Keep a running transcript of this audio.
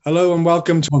Hello and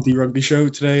welcome to the Rugby Show.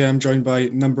 Today I'm joined by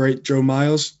number 8, Joe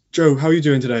Miles. Joe, how are you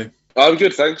doing today? I'm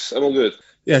good, thanks. I'm all good.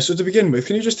 Yeah, so to begin with,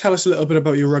 can you just tell us a little bit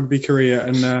about your rugby career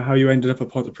and how you ended up at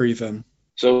Pontypridd then?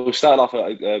 So we started off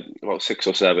at about 6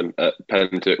 or 7 at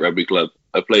Pentic Rugby Club.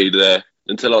 I played there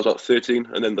until I was about 13,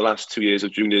 and then the last 2 years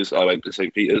of juniors, I went to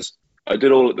St Peter's. I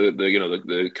did all of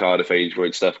the Cardiff age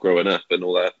grade stuff growing up and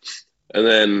all that, and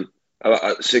then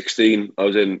at 16, I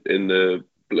was in the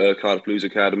Cardiff Blues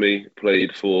Academy.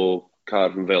 Played for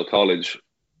Cardiff and Vale College.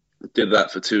 Did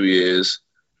that for 2 years,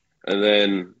 and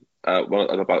then when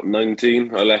I was about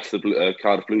 19, I left the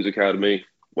Cardiff Blues Academy.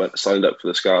 Went signed up for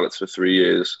the Scarlets for 3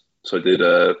 years. So I did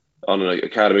on an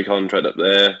academy contract up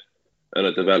there and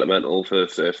a developmental for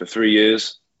 3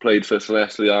 years. Played for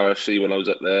Leslie RFC when I was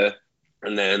up there,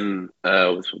 and then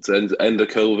at the end of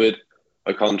COVID,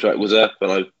 my contract was up, and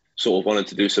I sort of wanted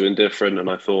to do something different. And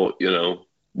I thought,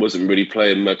 wasn't really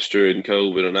playing much during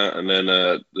COVID and that, and then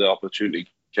the opportunity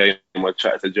came. I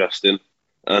chatted to Justin,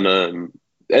 and it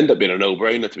ended up being a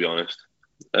no-brainer, to be honest.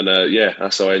 And yeah,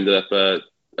 that's how I ended up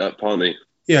at Ponty.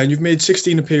 Yeah, and you've made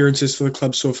 16 appearances for the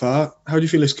club so far. How do you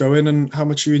feel it's going and how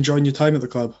much are you enjoying your time at the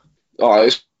club? Oh,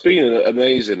 it's been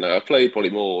amazing. I've played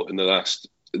probably more in the last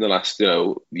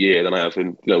year than I have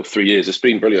in 3 years. It's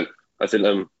been brilliant. I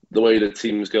think the way the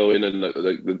team's going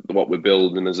and what we're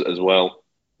building as well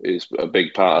is a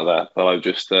big part of that. But I've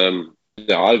just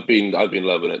yeah, I've been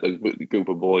loving it. The group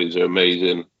of boys are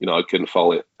amazing. I couldn't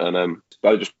fault it, and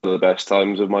I just one of the best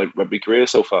times of my rugby career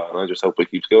so far, and I just hope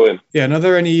it keeps going. Yeah, and are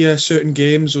there any certain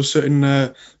games or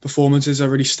certain performances that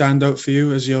really stand out for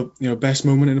you as your best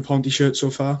moment in a Ponty shirt so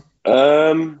far?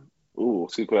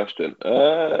 That's a good question.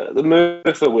 The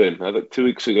Merthyr win, I think 2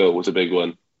 weeks ago was a big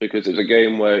one because it was a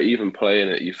game where even playing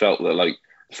it, you felt that like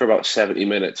for about 70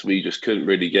 minutes we just couldn't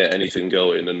really get anything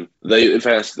going. And in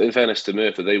fairness to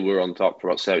Merthyr, they were on top for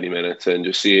about 70 minutes, and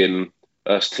just seeing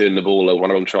us turn the ball over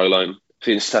on our own try line,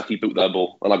 seeing Stucky boot that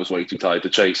ball, and I was way too tired to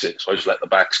chase it, so I just let the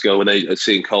backs go. And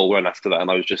seeing Cole run after that,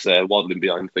 and I was just there waddling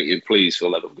behind, thinking, "Please, for the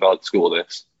love of God, score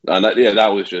this." And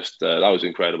that was just that was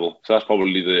incredible. So that's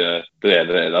probably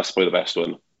that's probably the best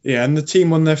one. Yeah, and the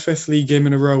team won their fifth league game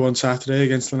in a row on Saturday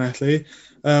against Llanelli.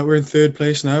 We're in third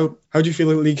place now. How do you feel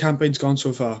the league campaign's gone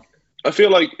so far? I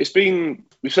feel like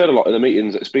we've said a lot in the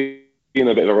meetings. It's been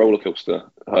a bit of a roller coaster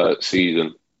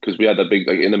season because we had a big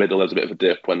in the middle. There's a bit of a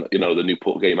dip when the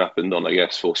Newport game happened on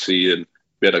S4C, and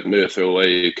we had like Merthyr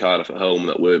away, Cardiff at home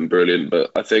that weren't brilliant.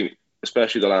 But I think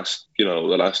especially the last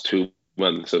 2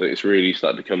 months, I think it's really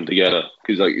started to come together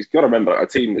because you've got to remember our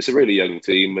team. It's a really young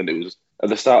team, and it was at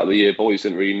the start of the year. Boys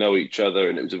didn't really know each other,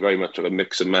 and it was a very much like a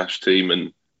mix and mash team.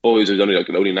 And boys have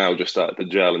only now just started to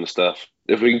gel and stuff.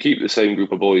 If we can keep the same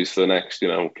group of boys for the next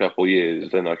couple of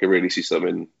years, then I can really see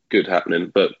something good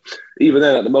happening. But even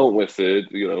then, at the moment we're third.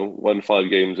 Won 5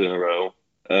 games in a row,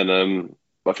 and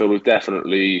I feel we've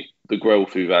definitely the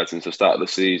growth we've had since the start of the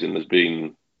season has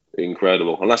been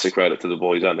incredible, and that's a credit to the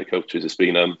boys and the coaches. It's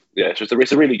been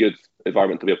it's a really good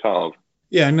environment to be a part of.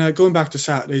 Yeah, and going back to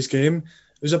Saturday's game,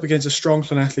 it was up against a strong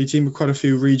Llanelli team with quite a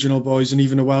few regional boys and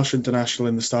even a Welsh international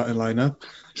in the starting lineup.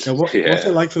 What's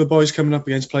it like for the boys coming up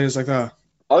against players like that?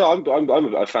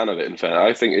 I'm a fan of it. In fact,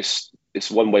 I think it's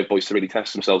one way for boys to really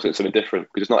test themselves against something different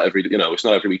because it's not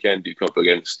every weekend you come up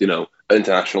against an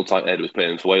international tight head who was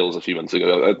playing for Wales a few months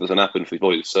ago. That doesn't happen for the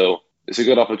boys, so it's a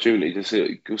good opportunity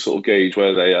to sort of gauge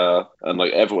where they are, and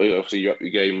like everybody obviously you up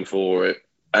your game for it,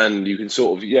 and you can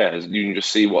you can just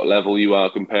see what level you are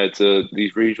compared to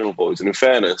these regional boys. And in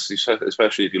fairness,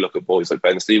 especially if you look at boys like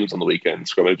Ben Stevens on the weekend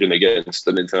scrimmaging against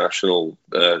an international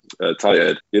tight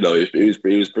head, he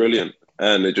was brilliant.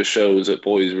 And it just shows that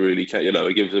boys really can,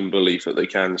 it gives them belief that they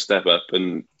can step up.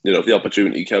 And, if the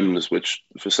opportunity comes, which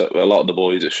for a lot of the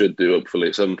boys it should do, hopefully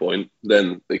at some point,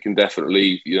 then they can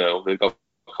definitely, they've got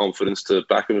confidence to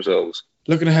back themselves.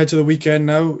 Looking ahead to the weekend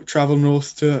now, travel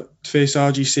north to face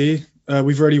RGC.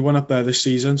 We've already won up there this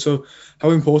season. So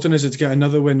how important is it to get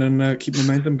another win and keep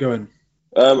momentum going?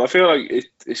 I feel like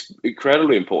it's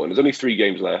incredibly important. There's only 3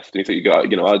 games left. And you think you got,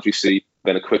 RGC,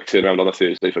 then a quick turnaround on a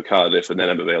Thursday for Cardiff, and then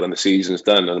Emmerdale, and the season's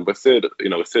done. And we're third, at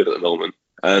the moment.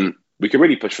 And we can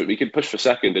really push for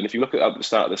second. And if you look at the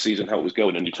start of the season, how it was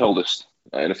going, and you told us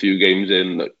in a few games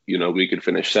in that, we could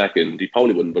finish second, you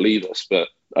probably wouldn't believe us. But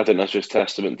I think that's just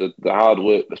testament to the hard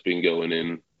work that's been going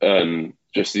in and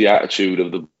just the attitude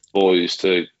of the boys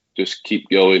to just keep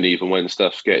going even when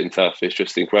stuff's getting tough. It's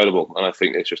just incredible. And I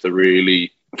think it's just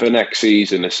for next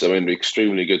season, it's something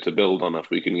extremely good to build on if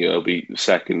we can, be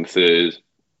second, third.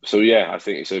 So yeah, I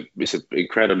think it's a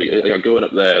incredibly going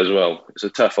up there as well. It's a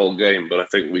tough old game, but I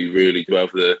think we really do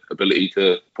have the ability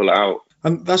to pull it out.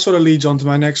 And that sort of leads on to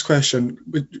my next question,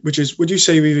 which is, would you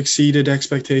say we've exceeded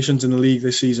expectations in the league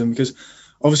this season? Because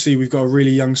obviously we've got a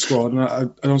really young squad, and I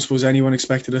don't suppose anyone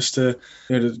expected us to,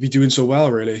 to be doing so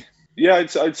well, really. Yeah,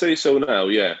 I'd say so now.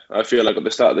 Yeah, I feel like at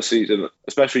the start of the season,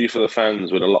 especially for the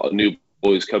fans, when a lot of new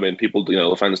boys come in, people,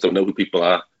 the fans don't know who people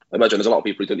are. I imagine there's a lot of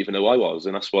people who don't even know who I was,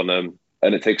 and that's one.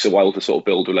 And it takes a while to sort of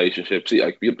build relationships,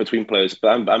 like, between players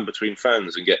and between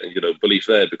fans, and getting belief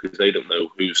there, because they don't know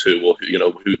who's who, or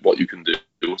what you can do.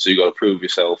 So you got to prove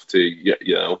yourself to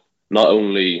not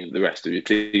only the rest of your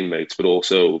teammates but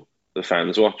also the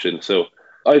fans watching. So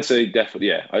I'd say definitely,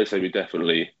 yeah, I'd say we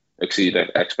definitely exceed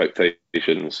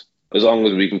expectations. As long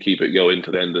as we can keep it going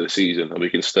to the end of the season and we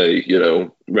can stay,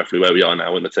 roughly where we are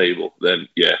now in the table, then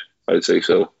yeah, I'd say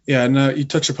so. Yeah, and you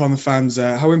touch upon the fans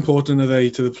there. How important are they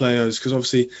to the players? Because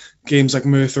obviously games like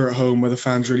Merthyr at home, where the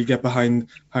fans really get behind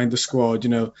the squad,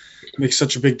 makes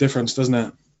such a big difference, doesn't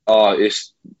it? Oh,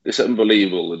 it's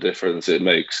unbelievable the difference it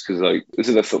makes, because this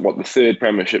is the third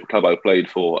Premiership club I played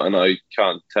for, and I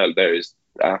can't tell there is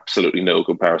absolutely no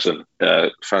comparison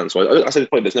fans wise. I said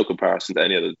there's no comparison to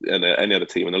any other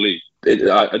team in the league.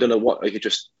 I don't know what, it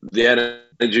just, the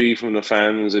energy from the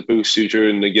fans, it boosts you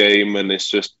during the game, and it's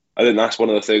just, I think that's one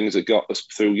of the things that got us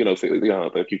through.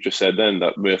 Like you just said then,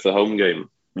 that Merthyr home game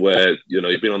where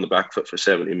you've been on the back foot for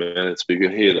 70 minutes, but you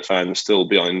can hear the fans still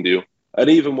behind you, and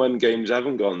even when games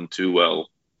haven't gone too well,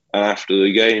 and after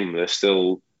the game they're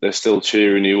still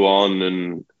cheering you on,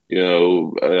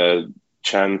 and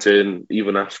chanting,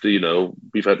 even after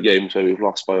we've had games where we've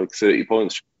lost by 30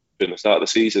 points in the start of the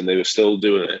season. They were still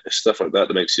doing it. It's stuff like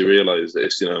that makes you realise that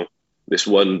it's this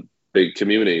one big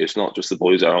community. It's not just the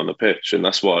boys that are on the pitch, and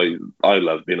that's why I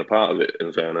love being a part of it,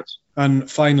 in fairness. And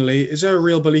finally, is there a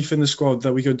real belief in the squad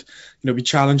that we could be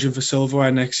challenging for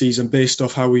silverware next season based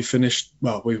off how we finished?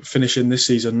 Well, we're finishing this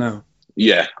season now.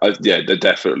 Yeah, there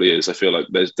definitely is. I feel like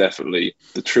there's definitely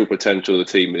the true potential of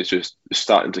the team is just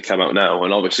starting to come out now,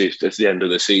 and obviously it's the end of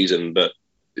the season, but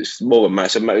it's more of a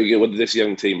massive. With this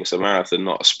young team, it's a marathon,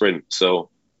 not a sprint. So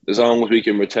as long as we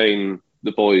can retain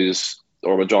the boys,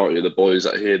 or a majority of the boys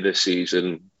that are here this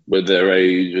season, with their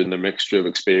age and the mixture of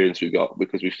experience we've got,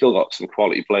 because we've still got some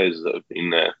quality players that have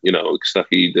been there,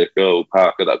 Stuckey, Dicko,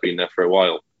 Parker, that have been there for a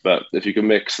while. But if you can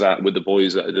mix that with the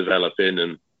boys that are developing,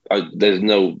 and there's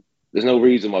no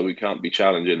reason why we can't be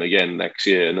challenging again next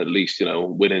year, and at least,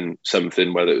 winning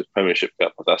something, whether it's Premiership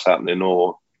Cup, if that's happening,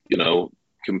 or,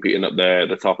 competing up there at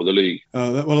the top of the league.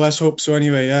 Well, let's hope so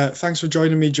anyway. Thanks for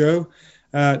joining me, Joe.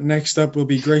 Next up will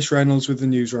be Grace Reynolds with the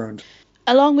news round.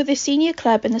 Along with the senior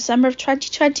club, in the summer of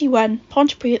 2021,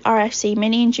 Pontypridd RFC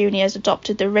Mini and Juniors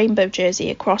adopted the rainbow jersey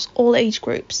across all age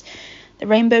groups. The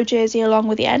rainbow jersey, along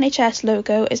with the NHS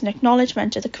logo, is an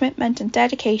acknowledgement of the commitment and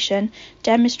dedication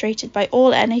demonstrated by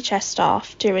all NHS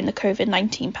staff during the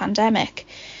COVID-19 pandemic.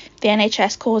 The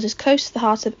NHS cause is close to the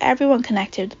heart of everyone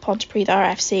connected with Pontypridd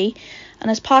RFC, and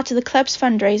as part of the club's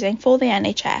fundraising for the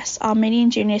NHS, our Mini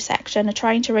and Junior section are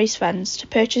trying to raise funds to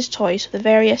purchase toys for the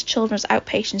various children's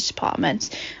outpatients departments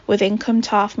within Cwm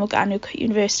Taf Morgannwg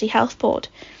University Health Board.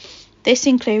 This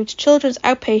includes children's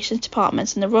outpatients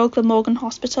departments in the Royal Glamorgan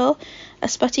Hospital,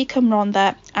 Ysbyty Cwm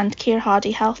Rhondda and Ceir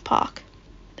Hardy Health Park.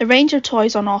 The range of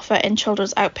toys on offer in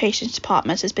children's outpatients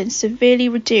departments has been severely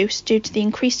reduced due to the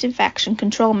increased infection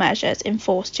control measures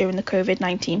enforced during the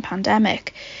COVID-19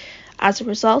 pandemic. As a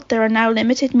result, there are now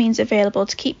limited means available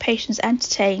to keep patients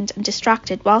entertained and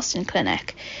distracted whilst in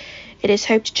clinic. It is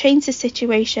hoped to change the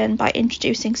situation by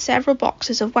introducing several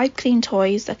boxes of wipe clean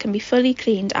toys that can be fully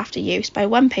cleaned after use by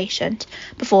one patient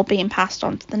before being passed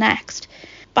on to the next.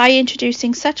 By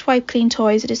introducing such wipe clean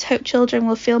toys, it is hoped children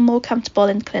will feel more comfortable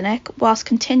in clinic whilst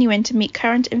continuing to meet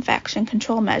current infection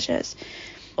control measures.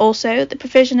 Also, the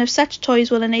provision of such toys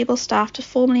will enable staff to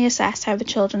formally assess how the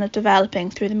children are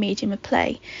developing through the medium of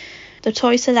play. The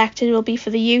toys selected will be for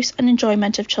the use and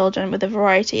enjoyment of children with a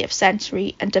variety of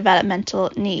sensory and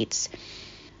developmental needs.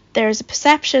 There is a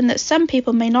perception that some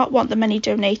people may not want the money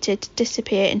donated to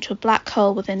disappear into a black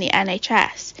hole within the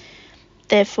NHS.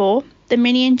 Therefore, the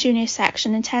Mini and Junior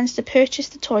section intends to purchase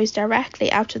the toys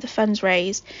directly out of the funds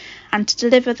raised and to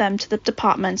deliver them to the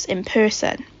departments in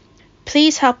person.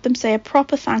 Please help them say a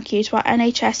proper thank you to our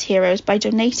NHS heroes by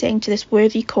donating to this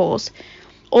worthy cause.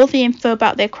 All the info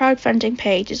about their crowdfunding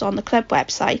page is on the club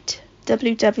website,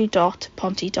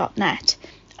 www.ponty.net.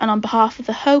 And on behalf of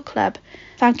the whole club,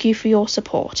 thank you for your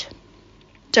support.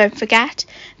 Don't forget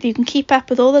that you can keep up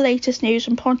with all the latest news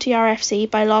from Ponty RFC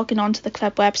by logging on to the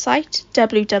club website,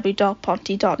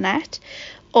 www.ponty.net,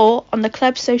 or on the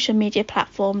club's social media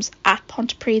platforms at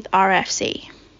Pontypridd RFC.